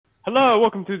Hello,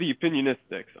 welcome to the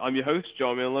Opinionistics. I'm your host,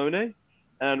 John Maloney,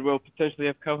 and we'll potentially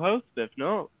have co-hosts. If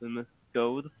not, then let's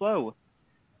go with the flow.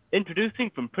 Introducing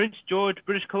from Prince George,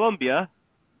 British Columbia,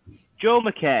 Joe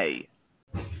McKay.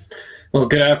 Well,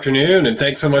 good afternoon, and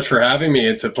thanks so much for having me.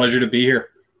 It's a pleasure to be here.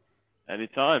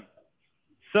 Anytime.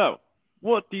 So,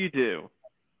 what do you do?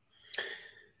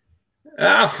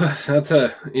 That's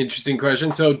an interesting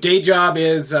question. So, day job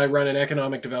is I run an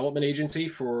economic development agency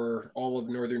for all of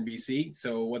northern BC.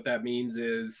 So, what that means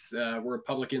is we're a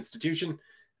public institution.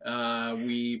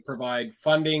 We provide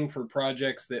funding for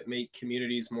projects that make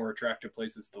communities more attractive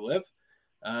places to live.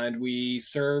 And we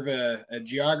serve a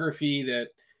geography that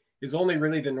is only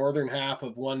really the northern half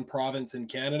of one province in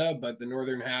Canada, but the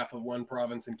northern half of one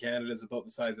province in Canada is about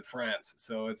the size of France.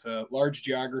 So it's a large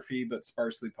geography, but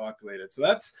sparsely populated. So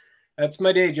that's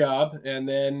my day job. And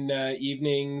then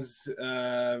evenings,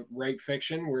 write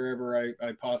fiction wherever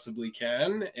I possibly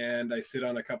can. And I sit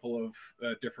on a couple of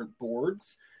different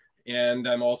boards. And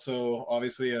I'm also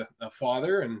obviously a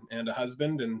father and a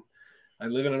husband. And I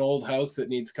live in an old house that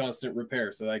needs constant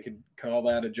repair. So I could call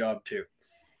that a job too.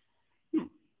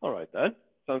 All right then,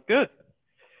 sounds good.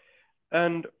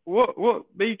 And what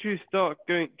made you start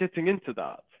getting into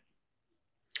that?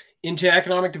 Into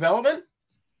economic development?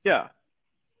 Yeah.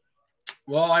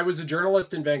 Well, I was a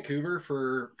journalist in Vancouver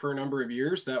for a number of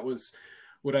years. That was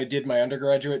what I did my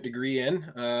undergraduate degree in.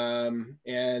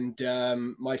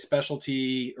 My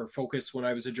specialty or focus when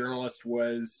I was a journalist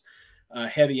was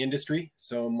heavy industry.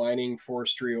 So mining,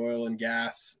 forestry, oil and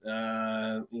gas,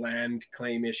 land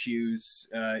claim issues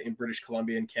in British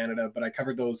Columbia and Canada. But I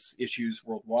covered those issues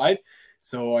worldwide.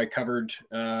 So I covered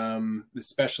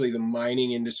especially the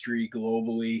mining industry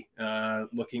globally,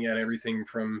 looking at everything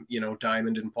from,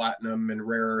 diamond and platinum and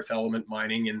rare earth element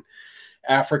mining in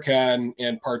Africa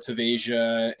and parts of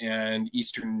Asia and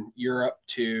Eastern Europe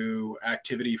to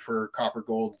activity for copper,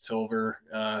 gold, silver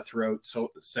throughout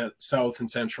South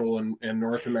and Central and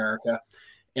North America.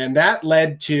 And that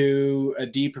led to a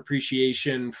deep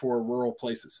appreciation for rural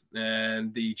places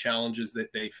and the challenges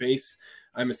that they face.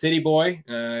 I'm a city boy.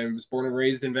 I was born and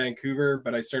raised in Vancouver,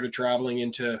 but I started traveling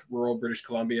into rural British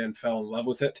Columbia and fell in love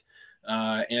with it.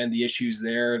 And the issues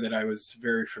there that I was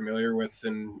very familiar with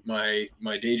in my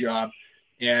day job,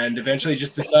 and eventually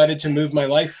just decided to move my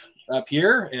life up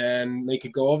here and make a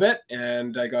go of it.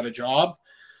 And I got a job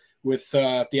with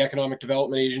the Economic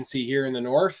Development Agency here in the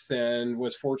North and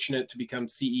was fortunate to become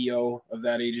CEO of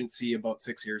that agency about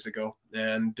 6 years ago.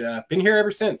 And been here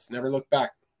ever since, never looked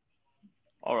back.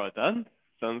 All right then,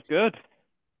 sounds good.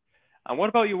 And what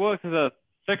about your work as a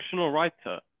fictional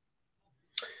writer?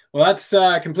 Well, that's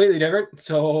completely different.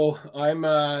 So I'm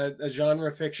a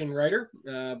genre fiction writer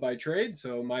by trade.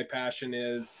 So my passion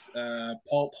is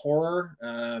pulp horror,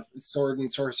 sword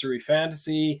and sorcery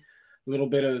fantasy, a little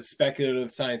bit of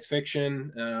speculative science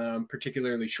fiction,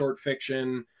 particularly short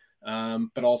fiction,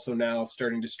 but also now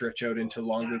starting to stretch out into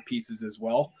longer pieces as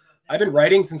well. I've been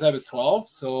writing since I was 12.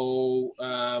 So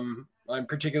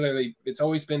it's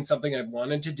always been something I've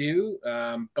wanted to do.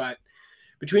 But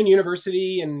between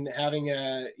university and having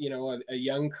a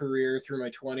young career through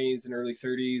my 20s and early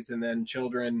 30s and then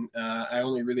children, I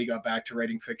only really got back to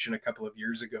writing fiction a couple of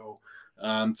years ago.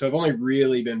 So I've only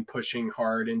really been pushing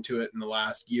hard into it in the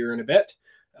last year and a bit,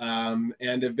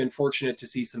 and have been fortunate to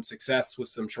see some success with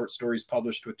some short stories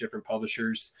published with different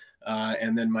publishers,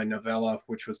 and then my novella,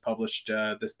 which was published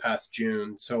this past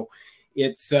June. So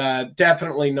it's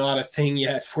definitely not a thing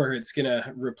yet where it's going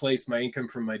to replace my income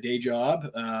from my day job,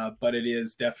 but it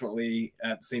is definitely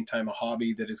at the same time a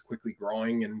hobby that is quickly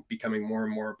growing and becoming more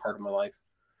and more a part of my life.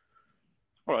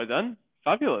 All right then,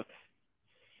 fabulous.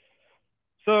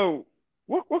 So,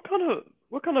 what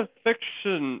kind of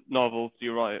fiction novels do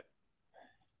you write?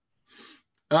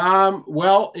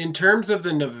 Well, in terms of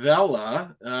the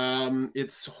novella,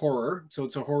 it's horror. So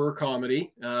it's a horror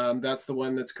comedy. That's the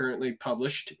one that's currently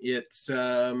published. It's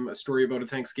a story about a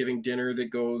Thanksgiving dinner that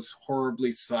goes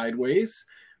horribly sideways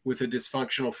with a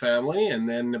dysfunctional family. And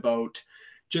then about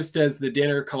just as the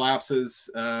dinner collapses,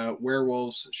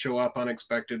 werewolves show up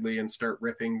unexpectedly and start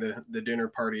ripping the dinner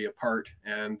party apart.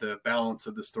 And the balance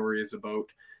of the story is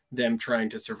about them trying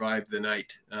to survive the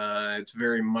night. It's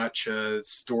very much a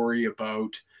story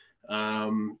about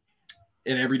an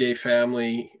everyday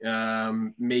family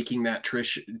making that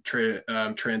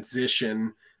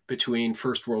transition between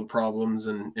first world problems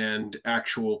and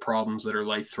actual problems that are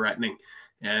life threatening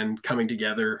and coming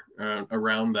together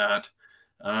around that.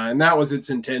 And that was its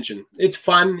intention. It's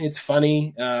fun. It's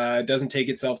funny. It doesn't take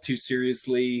itself too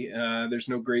seriously. There's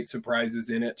no great surprises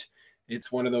in it.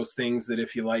 It's one of those things that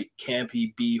if you like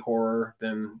campy B horror,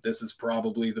 then this is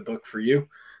probably the book for you.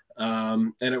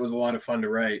 And it was a lot of fun to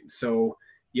write. So,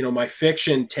 my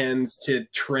fiction tends to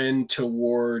trend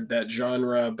toward that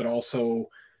genre, but also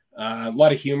a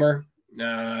lot of humor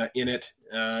in it,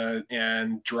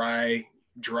 and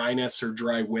dryness or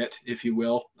dry wit, if you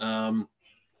will,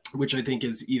 which I think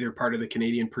is either part of the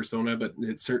Canadian persona, but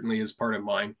it certainly is part of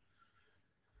mine.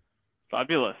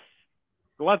 Fabulous.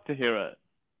 Glad to hear it.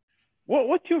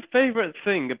 What's your favorite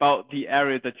thing about the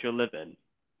area that you live in?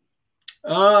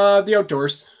 The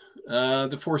outdoors,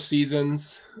 the four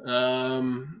seasons,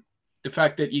 the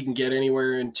fact that you can get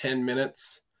anywhere in 10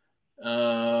 minutes.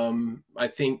 I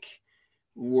think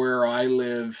where I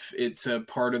live, it's a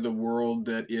part of the world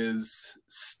that is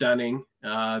stunning,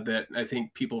 that I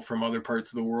think people from other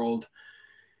parts of the world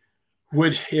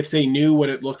would, if they knew what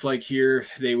it looked like here,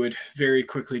 they would very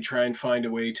quickly try and find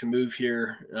a way to move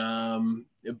here.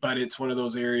 But it's one of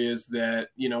those areas that,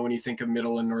 when you think of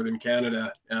middle and northern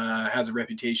Canada, has a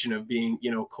reputation of being,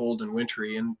 cold and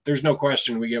wintry. And there's no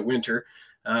question we get winter.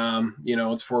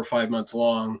 It's 4 or 5 months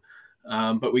long.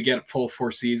 But we get full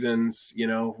four seasons.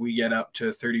 We get up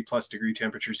to 30+ degree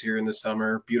temperatures here in the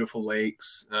summer, beautiful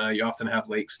lakes. You often have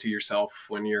lakes to yourself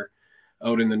when you're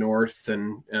out in the north,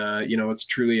 and it's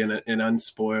truly an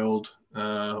unspoiled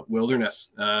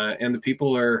wilderness, and the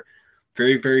people are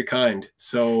very, very kind.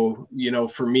 So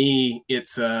for me,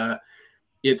 it's a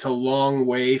long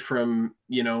way from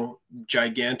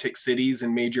gigantic cities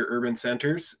and major urban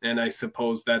centers, and I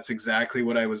suppose that's exactly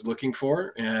what I was looking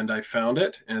for, and I found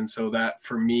it. And so that,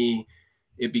 for me,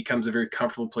 it becomes a very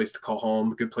comfortable place to call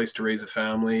home, a good place to raise a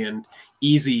family, and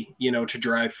easy, to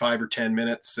drive 5 or 10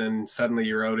 minutes, and suddenly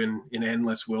you're out in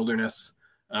endless wilderness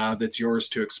that's yours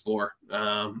to explore.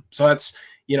 So that's,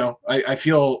 I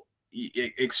feel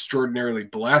extraordinarily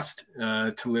blessed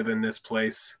to live in this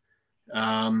place,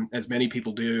 as many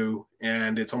people do.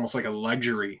 And it's almost like a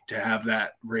luxury to have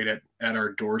that right at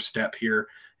our doorstep here.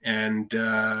 And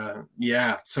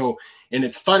so, and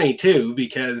it's funny too,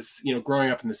 because, growing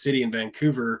up in the city in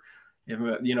Vancouver,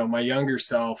 my younger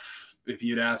self, if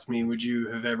you'd asked me, would you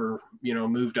have ever,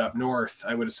 moved up north?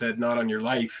 I would have said, not on your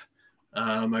life.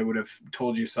 I would have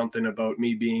told you something about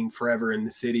me being forever in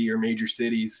the city or major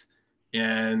cities.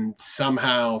 And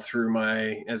somehow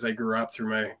as I grew up through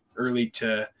my early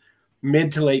to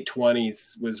mid to late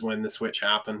 20s was when the switch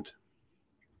happened.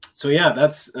 So yeah,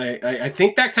 I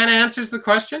think that kind of answers the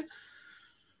question.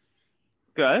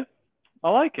 Okay, I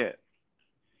like it.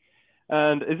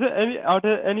 And are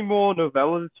there any more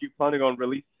novellas you're planning on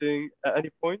releasing at any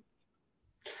point?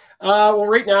 Well,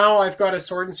 right now I've got a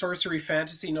sword and sorcery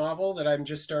fantasy novel that I'm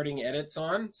just starting edits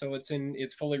on. So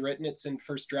it's fully written. It's in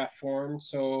first draft form.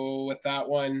 So with that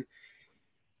one,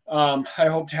 I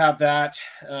hope to have that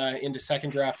into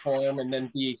second draft form, and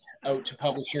then be out to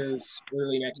publishers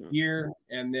early next year.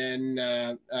 And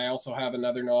then I also have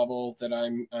another novel that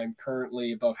I'm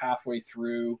currently about halfway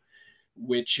through,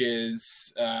 which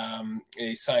is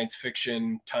a science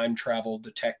fiction time travel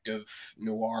detective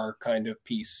noir kind of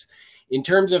piece. In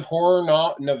terms of horror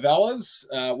novellas,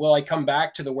 will I come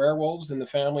back to the werewolves and the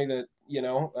family that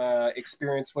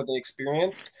experienced what they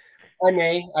experienced? I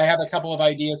may. I have a couple of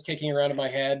ideas kicking around in my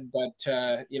head, but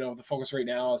the focus right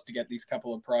now is to get these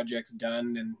couple of projects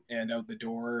done and out the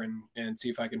door, and see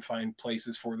if I can find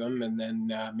places for them, and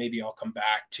then maybe I'll come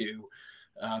back to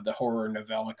the horror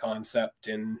novella concept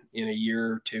in a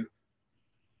year or two.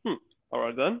 All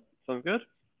right then, sounds good.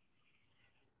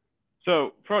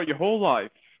 So throughout your whole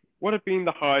life, what have been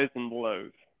the highs and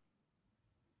lows?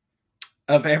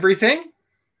 Of everything?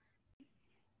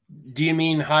 Do you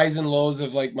mean highs and lows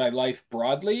of like my life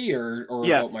broadly, or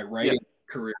about my writing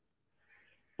career?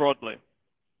 Broadly.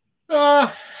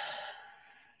 Yeah,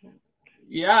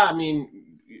 I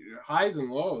mean, highs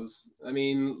and lows. I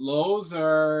mean, lows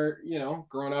are,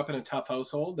 growing up in a tough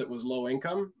household that was low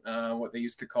income, what they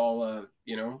used to call a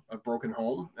broken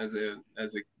home as a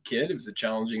kid. It was a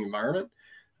challenging environment.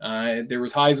 There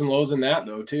was highs and lows in that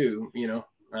though too,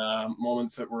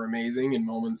 moments that were amazing and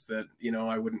moments that,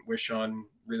 I wouldn't wish on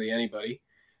really anybody.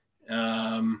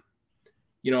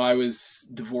 I was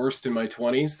divorced in my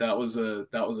 20s. That was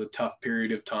a tough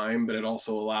period of time, but it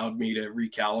also allowed me to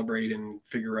recalibrate and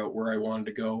figure out where I wanted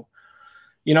to go.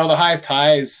 The highest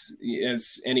highs,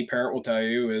 as any parent will tell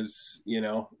you, is,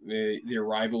 the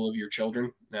arrival of your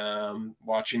children,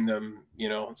 watching them,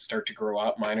 start to grow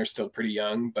up. Mine are still pretty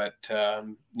young, but,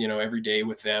 every day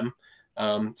with them.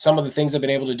 Some of the things I've been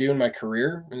able to do in my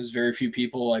career, there's very few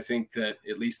people, I think, that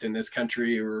at least in this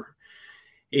country are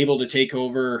able to take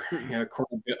over a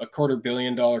 $250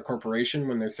 million corporation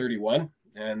when they're 31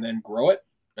 and then grow it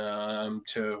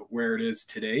to where it is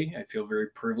today. I feel very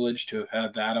privileged to have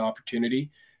had that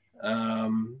opportunity.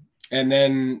 And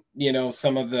then,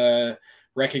 some of the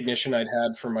recognition I'd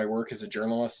had for my work as a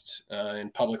journalist in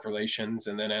public relations,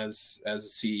 and then as a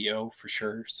CEO for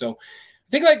sure. So I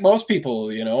think like most people,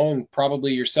 and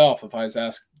probably yourself, if I was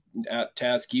to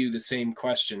ask you the same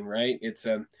question, right? It's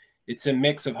a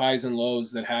mix of highs and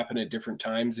lows that happen at different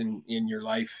times in your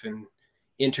life, and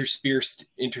interspersed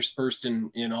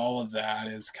in all of that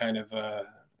is kind of a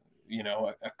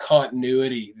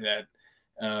continuity that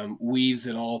weaves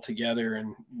it all together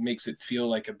and makes it feel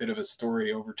like a bit of a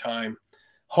story over time.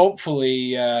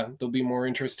 Hopefully, there'll be more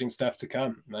interesting stuff to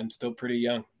come. I'm still pretty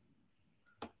young.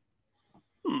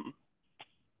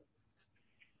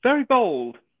 Very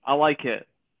bold. I like it.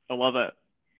 I love it.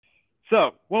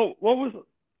 So, well, what was?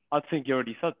 I think you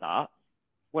already said that.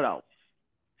 What else?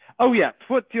 Oh yeah,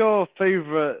 what's your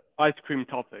favorite ice cream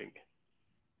topping?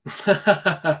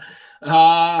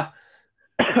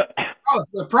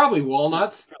 Probably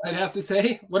walnuts, I'd have to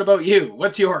say. What about you?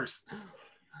 What's yours?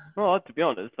 Well, to be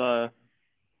honest,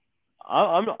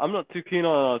 I'm not too keen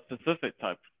on a specific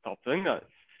type of topping. I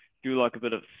do like a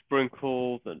bit of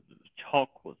sprinkles and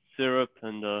chocolate syrup,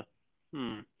 and I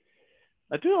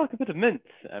do like a bit of mint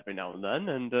every now and then,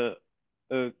 and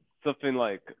something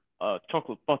like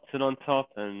chocolate button on top,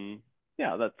 and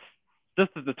yeah, that's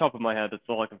just at the top of my head. That's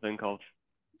all I can think of.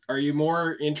 Are you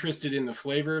more interested in the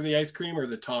flavor of the ice cream or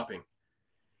the topping?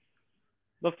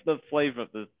 The flavor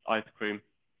of the ice cream.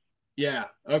 Yeah.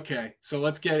 Okay. So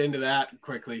let's get into that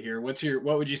quickly here. What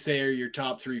would you say are your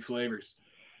top three flavors?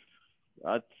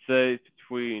 I'd say it's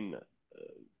between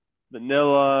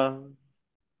vanilla,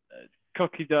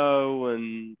 cookie dough,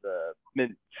 and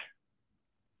mint.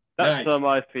 That's Nice.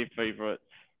 my three favorites.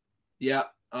 Yeah.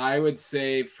 I would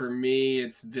say for me,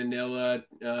 it's vanilla,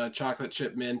 chocolate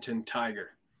chip mint, and tiger.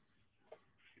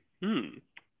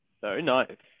 Very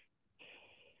nice.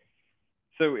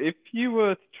 So if you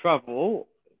were to travel,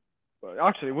 well,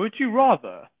 actually, would you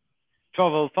rather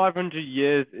travel 500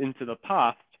 years into the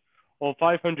past or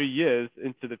 500 years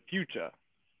into the future?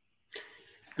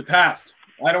 The past.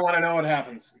 I don't want to know what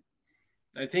happens.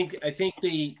 I think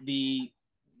the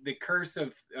curse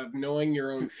of knowing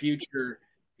your own future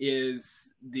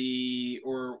is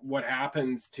or what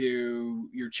happens to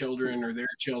your children or their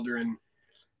children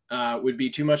would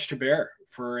be too much to bear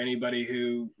for anybody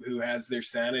who has their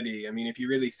sanity. I mean, if you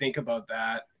really think about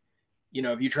that,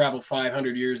 if you travel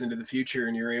 500 years into the future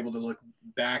and you're able to look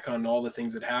back on all the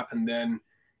things that happened, then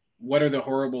what are the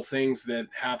horrible things that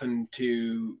happened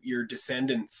to your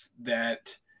descendants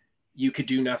that you could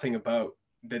do nothing about,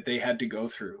 that they had to go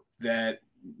through, that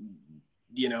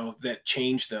that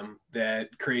changed them,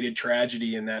 that created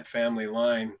tragedy in that family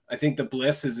line? I think the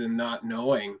bliss is in not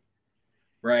knowing,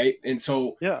 right? And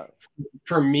so Yeah.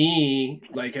 for me,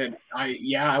 like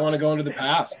I want to go into the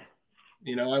past.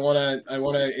 I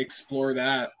want to explore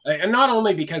that, and not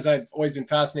only because I've always been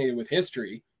fascinated with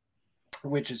history,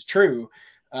 which is true,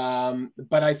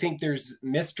 but I think there's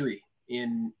mystery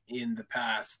in the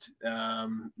past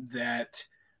that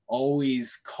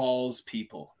always calls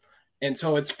people. And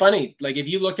so it's funny, like if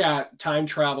you look at time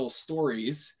travel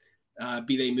stories,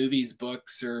 be they movies,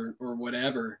 books, or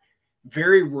whatever,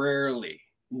 very rarely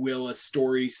will a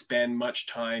story spend much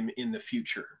time in the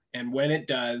future. And when it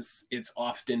does, it's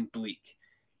often bleak.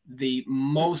 The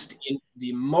most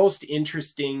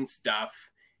interesting stuff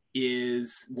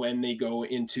is when they go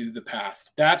into the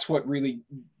past. That's what really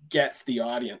gets the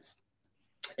audience.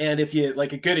 And if you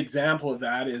like, a good example of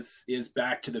that is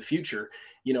Back to the Future.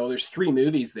 There's three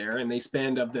movies there, and they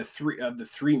spend of the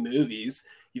three movies,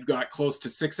 you've got close to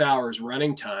 6 hours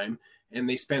running time, and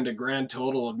they spend a grand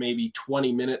total of maybe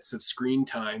 20 minutes of screen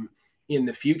time in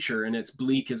the future, and it's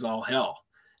bleak as all hell.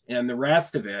 And the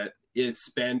rest of it is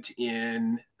spent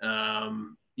in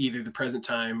either the present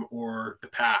time or the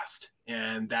past,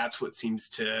 and that's what seems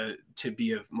to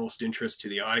be of most interest to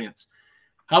the audience.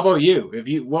 How about you?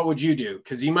 What would you do?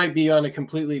 Because you might be on a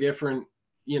completely different,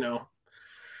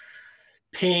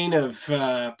 plane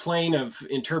of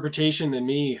interpretation than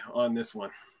me on this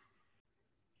one.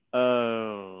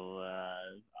 Oh,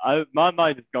 my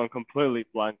mind has gone completely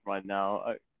blank right now.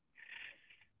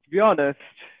 To be honest,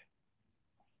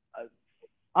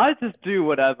 I just do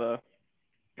whatever,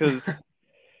 because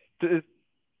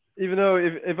even though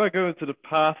if I go into the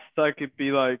past, I could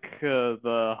be like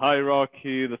the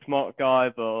hierarchy, the smart guy,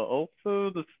 but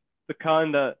also the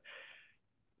kind that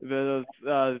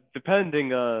depending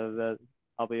that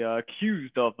I'll be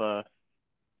accused of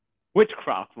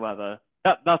witchcraft, rather.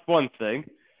 That's one thing.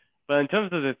 But in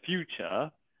terms of the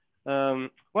future,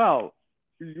 well,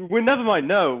 we never might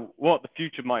know what the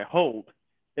future might hold.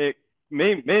 It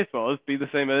may as well be the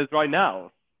same as right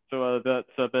now. So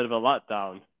that's a bit of a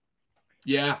letdown.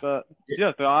 Yeah. But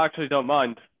yeah, so I actually don't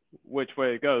mind which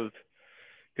way it goes,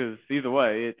 because either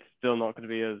way, it's still not going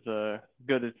to be as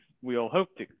good as we all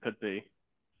hoped it could be.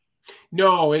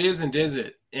 No, it isn't, is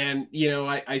it? And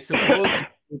I suppose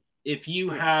if you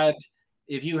had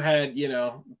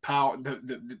power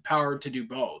the power to do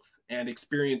both and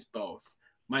experience both,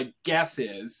 my guess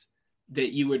is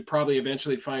that you would probably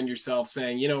eventually find yourself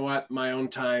saying, you know what, my own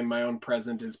time, my own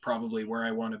present is probably where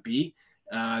I want to be,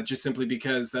 just simply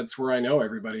because that's where I know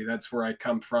everybody, that's where I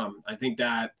come from. I think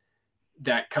that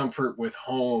comfort with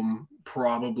home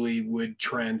probably would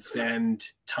transcend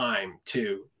time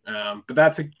too, but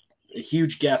that's a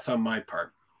huge guess on my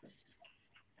part.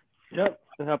 Yep,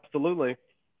 absolutely.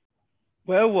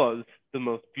 Where was the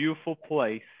most beautiful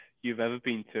place you've ever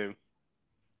been to?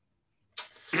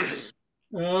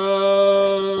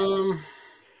 Um,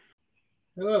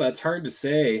 oh, that's hard to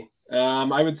say.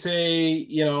 I would say,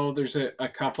 there's a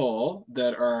couple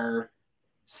that are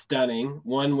stunning.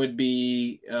 One would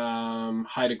be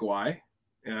Haida Gwaii,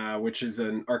 which is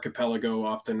an archipelago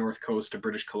off the north coast of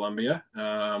British Columbia.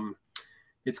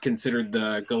 It's considered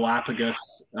the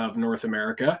Galapagos of North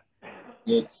America.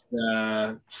 It's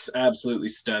absolutely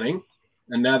stunning.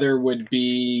 Another would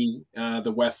be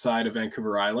the west side of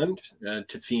Vancouver Island.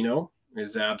 Tofino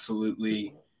is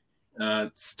absolutely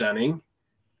stunning.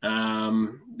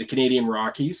 The Canadian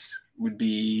Rockies would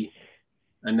be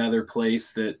another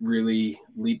place that really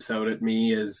leaps out at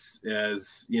me as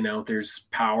there's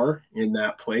power in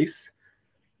that place.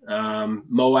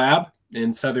 Moab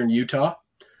in southern Utah,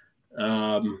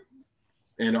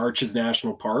 and Arches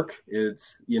National Park.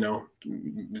 It's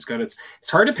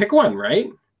hard to pick one, right?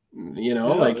 Yeah,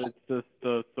 Like, it's just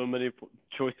so many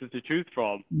choices to choose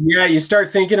from. yeah, you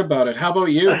start thinking about it. How about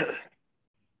you?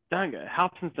 Dang it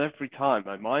happens every time.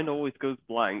 My mind always goes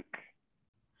blank.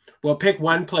 Well, pick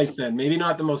one place then. Maybe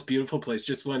not the most beautiful place,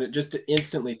 just just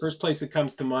instantly. First place that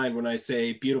comes to mind when I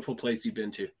say beautiful place you've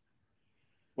been to.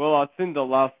 Well, I think the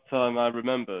last time I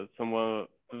remember somewhere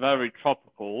very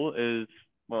tropical is,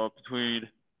 well, between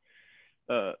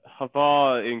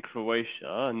Hvar in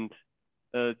Croatia and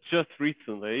just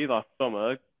recently, last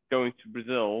summer, going to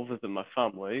Brazil, visit my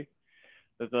family.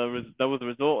 There was a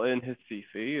resort in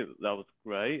Recife that was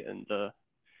great, and that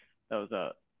was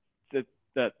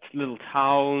that little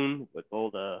town with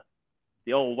all the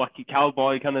old wacky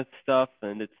cowboy kind of stuff,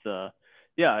 and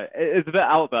yeah, it's a bit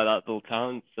out there, that little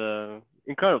town. It's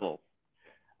incredible,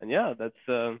 and yeah,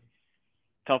 that's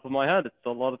top of my head. It's a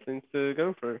lot of things to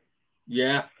go through.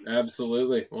 Yeah,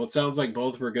 absolutely. Well, it sounds like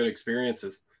both were good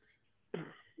experiences.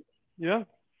 Yeah,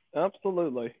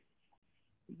 absolutely.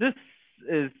 This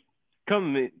is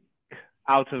coming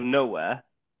out of nowhere,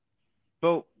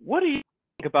 but what do you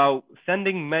think about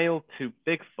sending mail to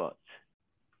Bigfoot?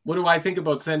 What do I think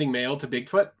about sending mail to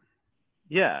Bigfoot?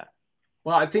 Yeah.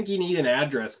 Well, I think you need an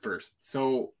address first.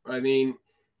 So, I mean,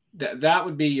 that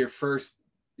would be your first,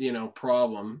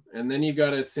 problem. And then you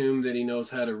got to assume that he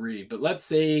knows how to read. But let's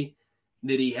say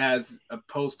that he has a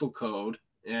postal code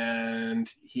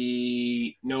and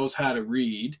he knows how to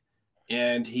read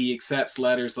and he accepts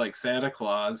letters like Santa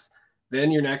Claus. Then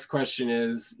your next question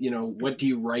is, what do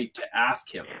you write to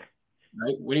ask him?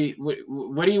 Right?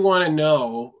 What do you want to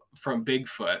know from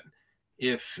Bigfoot?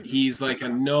 If he's like a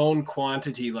known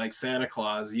quantity like Santa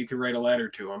Claus, you could write a letter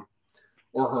to him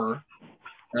or her.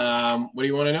 What do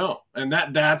you want to know? And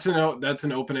that's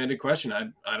an open-ended question.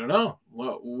 I don't know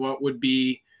what would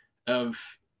be of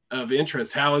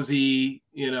interest. How has he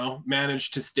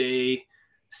managed to stay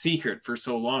secret for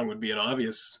so long? Would be an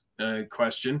obvious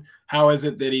question. How is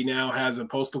it that he now has a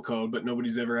postal code but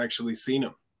nobody's ever actually seen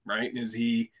him? Right? Does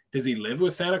he live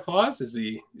with Santa Claus? Is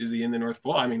he in the North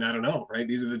Pole? I mean, I don't know. Right?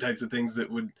 These are the types of things that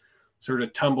would sort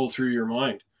of tumble through your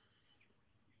mind.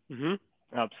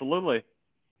 Absolutely.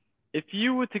 If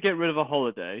you were to get rid of a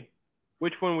holiday,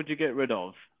 which one would you get rid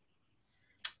of?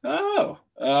 Oh,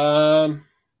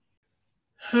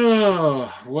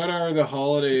 what are the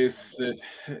holidays that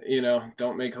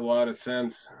don't make a lot of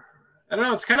sense? I don't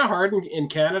know. It's kind of hard in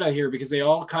Canada here because they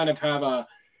all kind of have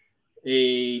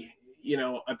a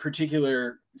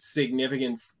particular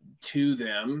significance to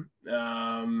them.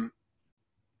 I'm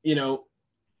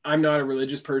not a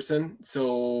religious person,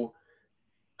 so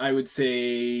I would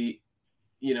say,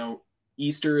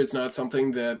 Easter is not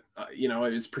something that,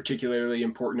 is particularly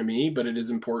important to me, but it is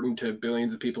important to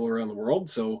billions of people around the world.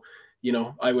 So,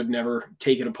 I would never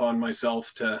take it upon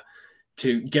myself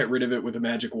to get rid of it with a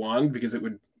magic wand because it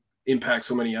would impact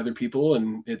so many other people.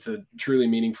 And it's a truly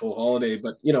meaningful holiday.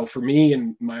 But, for me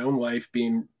and my own life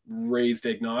being raised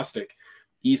agnostic,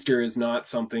 Easter is not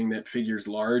something that figures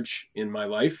large in my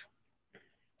life.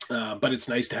 But it's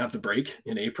nice to have the break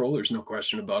in April. There's no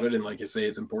question about it. And like I say,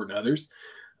 it's important to others.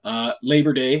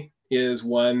 Labor Day is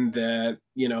one that,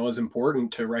 is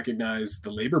important to recognize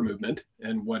the labor movement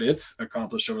and what it's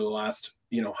accomplished over the last,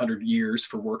 100 years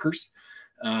for workers.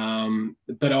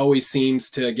 But always seems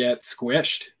to get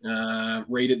squished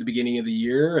right at the beginning of the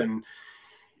year. And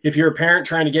if you're a parent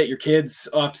trying to get your kids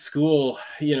off to school,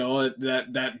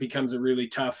 that becomes a really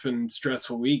tough and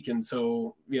stressful week. And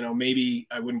so, maybe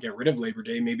I wouldn't get rid of Labor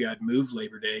Day. Maybe I'd move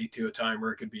Labor Day to a time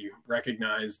where it could be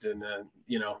recognized and,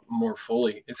 more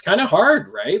fully. It's kind of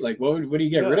hard, right? Like, what do you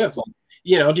get rid of? Like,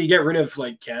 do you get rid of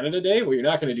like Canada Day? Well, you're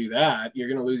not going to do that. You're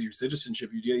going to lose your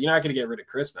citizenship. You're not going to get rid of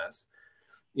Christmas.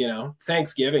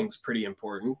 Thanksgiving's pretty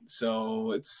important.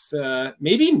 So it's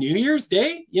maybe New Year's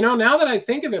Day. Now that I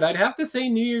think of it, I'd have to say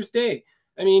New Year's Day.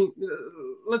 I mean,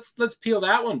 let's peel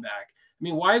that one back. I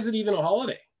mean, why is it even a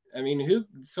holiday? I mean,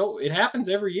 so it happens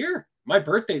every year. My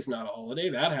birthday's not a holiday.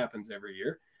 That happens every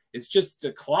year. It's just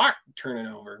a clock turning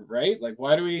over, right? Like,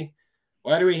 why do we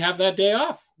have that day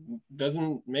off?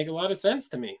 Doesn't make a lot of sense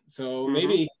to me. So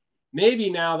maybe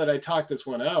now that I talked this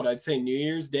one out, I'd say New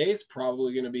Year's Day is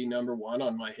probably going to be number one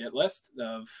on my hit list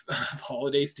of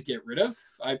holidays to get rid of.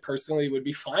 I personally would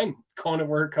be fine going to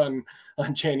work on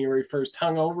January 1st,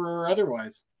 hungover or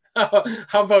otherwise. How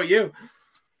about you?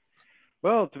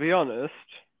 Well, to be honest,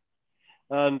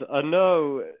 and I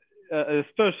know,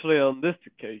 especially on this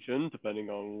occasion, depending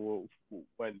on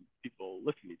when people are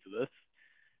listening to this,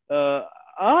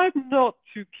 I'm not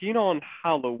too keen on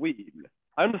Halloween.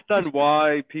 I understand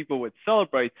why people would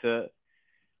celebrate it,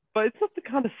 but it's not the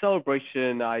kind of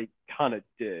celebration I kind of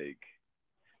dig.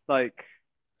 Like,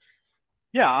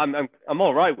 yeah, I'm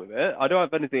all right with it. I don't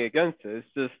have anything against it.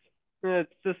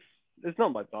 It's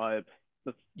not my vibe.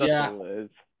 That's all it is.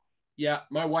 Yeah,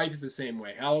 my wife is the same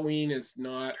way. Halloween is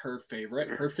not her favorite.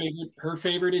 Her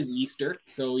favorite is Easter.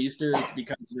 So Easter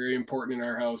becomes very important in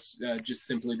our house, just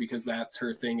simply because that's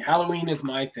her thing. Halloween is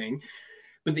my thing.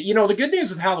 But the good news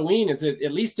with Halloween is that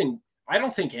at least I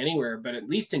don't think anywhere, but at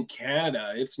least in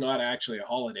Canada, it's not actually a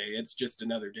holiday. It's just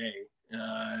another day.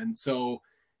 And so,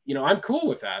 I'm cool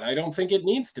with that. I don't think it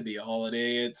needs to be a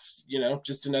holiday. It's,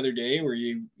 just another day where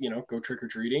you go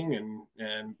trick-or-treating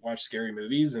and watch scary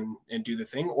movies and do the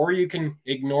thing. Or you can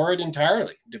ignore it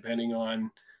entirely, depending on,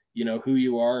 who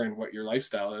you are and what your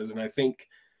lifestyle is. And I think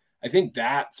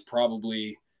that's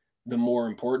probably the more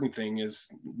important thing. Is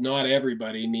not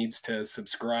everybody needs to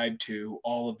subscribe to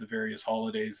all of the various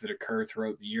holidays that occur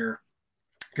throughout the year,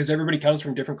 because everybody comes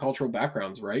from different cultural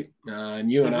backgrounds, right?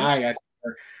 And you and I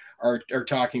are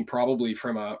talking probably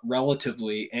from a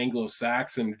relatively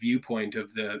Anglo-Saxon viewpoint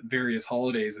of the various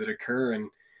holidays that occur in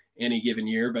any given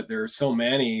year, but there are so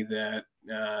many that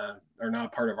are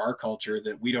not part of our culture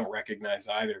that we don't recognize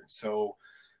either. So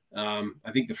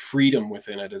I think the freedom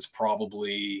within it is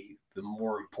probably the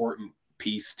more important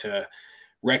piece, to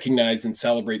recognize and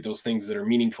celebrate those things that are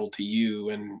meaningful to you,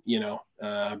 and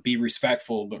be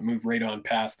respectful, but move right on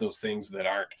past those things that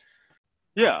aren't.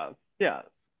 Yeah,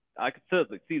 I could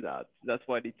certainly see that. That's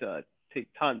why I need to take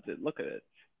time to look at it.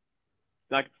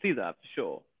 And I can see that for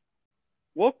sure.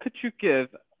 What could you give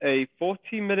a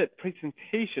 40-minute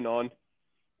presentation on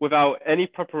without any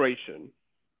preparation?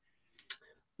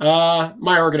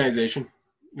 My organization.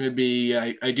 It'd be,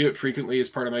 I do it frequently as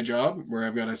part of my job, where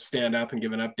I've got to stand up and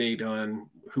give an update on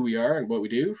who we are and what we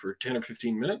do for 10 or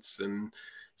 15 minutes. And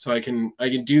so I can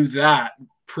do that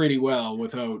pretty well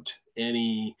without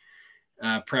any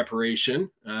preparation.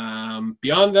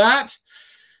 Beyond that,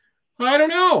 I don't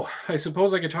know. I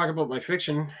suppose I could talk about my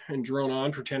fiction and drone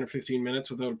on for 10 or 15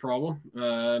 minutes without a problem.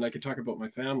 And I could talk about my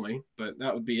family, but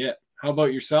that would be it. How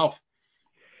about yourself?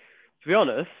 To be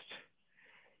honest,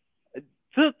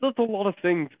 there's a lot of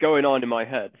things going on in my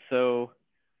head, so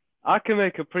I can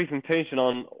make a presentation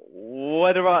on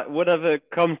whatever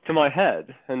comes to my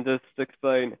head and just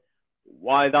explain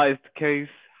why that is the case,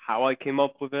 how I came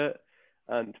up with it,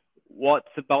 and what's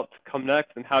about to come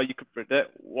next, and how you could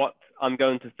predict what I'm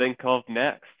going to think of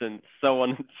next, and so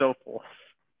on and so forth.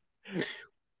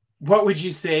 What would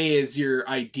you say is your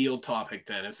ideal topic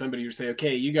then? If somebody would say,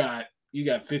 okay, you got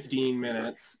 15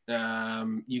 minutes.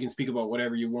 You can speak about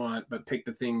whatever you want, but pick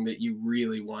the thing that you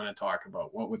really want to talk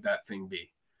about. What would that thing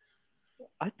be?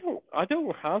 I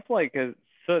don't have like a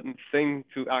certain thing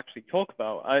to actually talk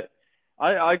about.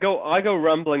 I go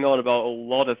rambling on about a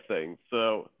lot of things.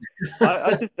 So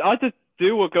I just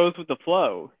do what goes with the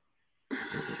flow.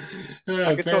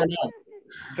 Fair enough.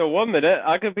 So 1 minute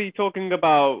I could be talking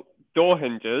about door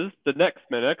hinges. The next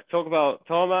minute I could talk about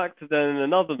tarmac. Then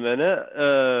another minute,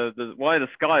 why the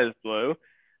sky is blue.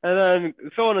 and then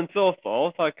so on and so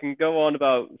forth. I can go on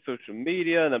about social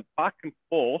media and then back and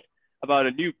forth about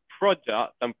a new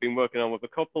project I've been working on with a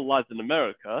couple lads in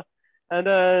America, and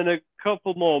then a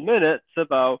couple more minutes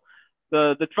about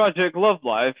the tragic love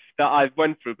life that I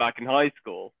went through back in high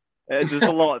school. There's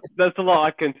a lot. There's a lot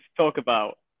I can talk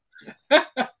about.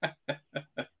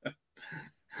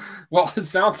 Well, it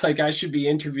sounds like I should be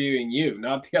interviewing you,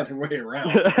 not the other way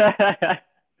around.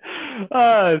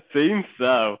 It seems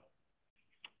so.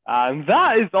 And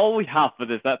that is all we have for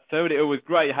this episode. It was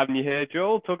great having you here,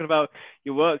 Joel, talking about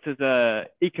your work as a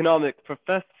economics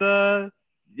professor,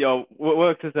 your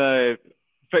work as a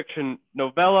fiction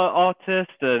novella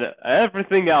artist, and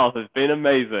everything else. Has been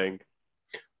amazing.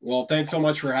 Well, thanks so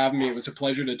much for having me. It was a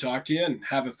pleasure to talk to you, and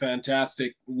have a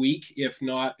fantastic week, if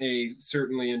not a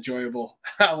certainly enjoyable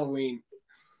Halloween.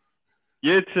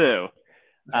 You too.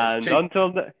 And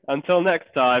until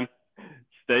next time,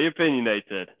 stay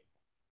opinionated.